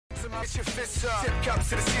Get your fists up. Tip cups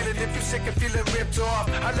to the ceiling if you're sick of feeling ripped off.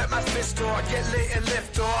 I let my fist off, get lit and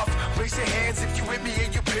lift off. Raise your hands if you with me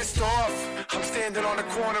and you pissed off. I'm standing on the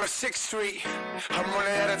corner of 6th Street. I'm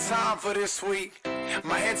running out of time for this week.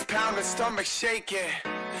 My head's pounding, stomach shaking.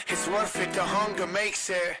 It's worth it, the hunger makes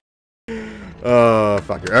it.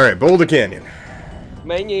 Fucker. Alright, Boulder Canyon.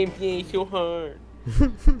 My name is so hard.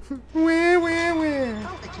 Where?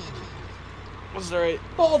 What's alright?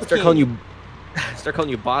 Boulder Start calling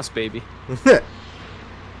you boss, baby.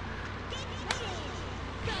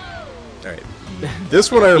 Alright.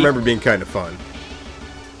 This one I remember being kind of fun.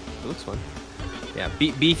 It looks fun. Yeah,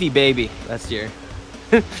 beefy baby. That's your.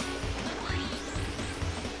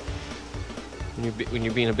 when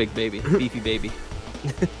you're being a big baby, beefy baby.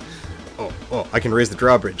 Oh, I can raise the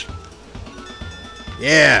drawbridge.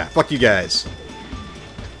 Yeah, fuck you guys.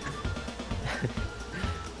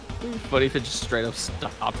 Funny if it just straight up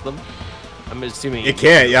stops them. I'm assuming It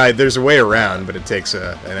can't, yeah, there's a way around, but it takes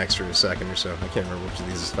an extra second or so. I can't remember which of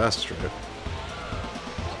these is fastest right now.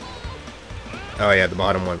 Oh yeah, the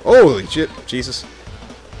bottom one. Holy shit, Jesus.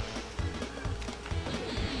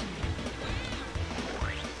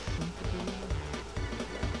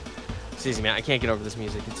 Excuse me, man, I can't get over this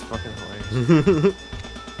music. It's fucking hilarious.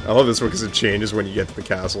 I love this one because it changes when you get to the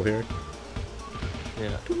castle here.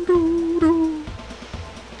 Yeah. You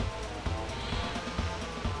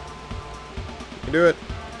can do it.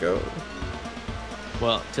 Go.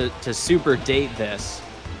 Well, to super date this,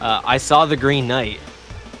 I saw The Green Knight.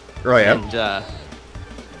 Oh yeah. And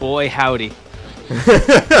boy howdy.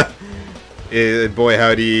 Boy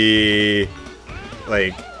howdy,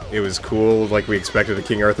 like, it was cool like we expected a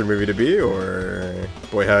King Arthur movie to be, or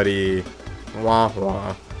boy howdy, wah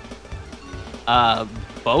wah?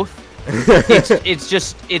 Both.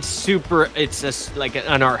 It's super, it's just like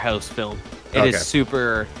an art house film. It is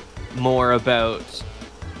super more about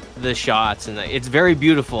the shots, and it's very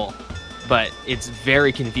beautiful, but it's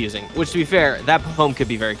very confusing. Which, to be fair, that poem could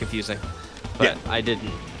be very confusing, but yeah. I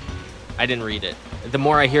didn't read it. The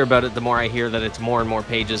more I hear about it, the more I hear that it's more and more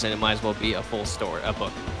pages, and it might as well be a full story, a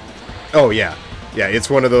book. Oh yeah, yeah. It's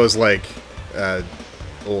one of those like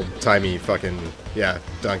old timey fucking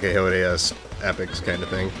Don Quixote-esque epics kind of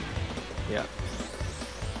thing. Yeah.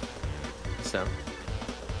 So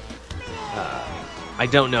I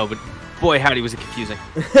don't know, but boy howdy was it confusing.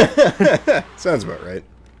 Sounds about right.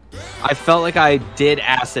 I felt like I did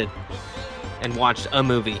acid and watched a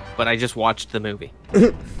movie, but I just watched the movie.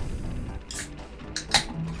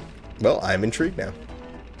 Well, I'm intrigued now.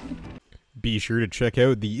 Be sure to check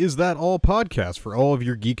out the Is That All podcast for all of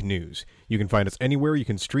your geek news. You can find us anywhere you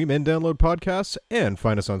can stream and download podcasts, and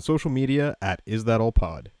find us on social media at Is That All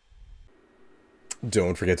Pod.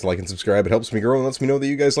 Don't forget to like and subscribe. It helps me grow and lets me know that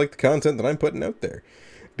you guys like the content that I'm putting out there.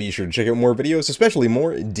 Be sure to check out more videos, especially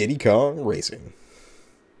more Diddy Kong racing.